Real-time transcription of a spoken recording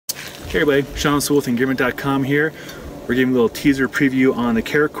Hey everybody, Sewell with Engagement.com here. We're giving a little teaser preview on the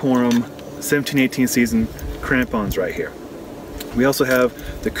Karakoram 17-18 season crampons right here. We also have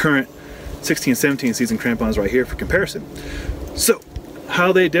the current 16-17 season crampons right here for comparison. So,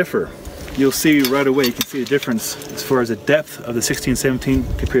 how they differ. You'll see right away, you can see the difference as far as the depth of the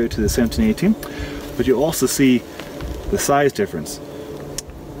 16-17 compared to the 17-18, but you'll also see the size difference.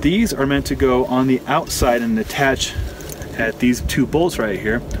 These are meant to go on the outside and attach at these two bolts right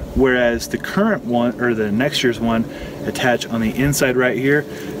here, whereas the current one, or the next year's one, attach on the inside right here,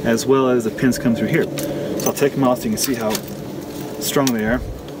 as well as the pins come through here. So I'll take them out so you can see how strong they are.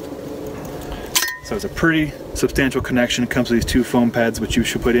 So it's a pretty substantial connection. It comes with these two foam pads, which you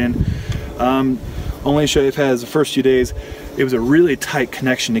should put in. Only show you've had the first few days, it was a really tight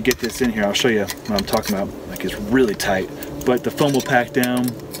connection to get this in here. I'll show you what I'm talking about. Like, it's really tight, but the foam will pack down,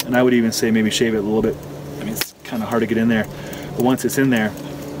 and I would even say maybe shave it a little bit. I mean, it's kind of hard to get in there, but once it's in there,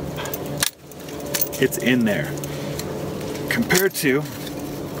 it's in there. Compared to,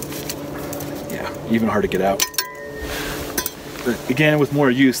 yeah, even hard to get out. But again, with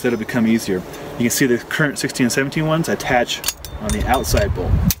more use, that'll become easier. You can see the current 16 and 17 ones attach on the outside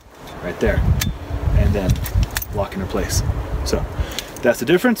bolt, right there, and then lock into place. So that's the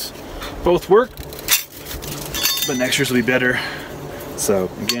difference. Both work, but next year's will be better. So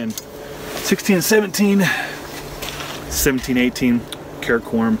again, 16 and 17, 17-18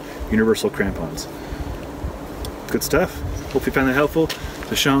 Karakoram Universal Crampons. Good stuff. Hope you found that helpful.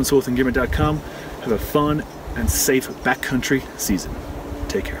 The Sewell with Engagement.com. Have a fun and safe backcountry season.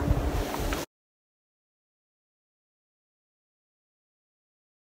 Take care.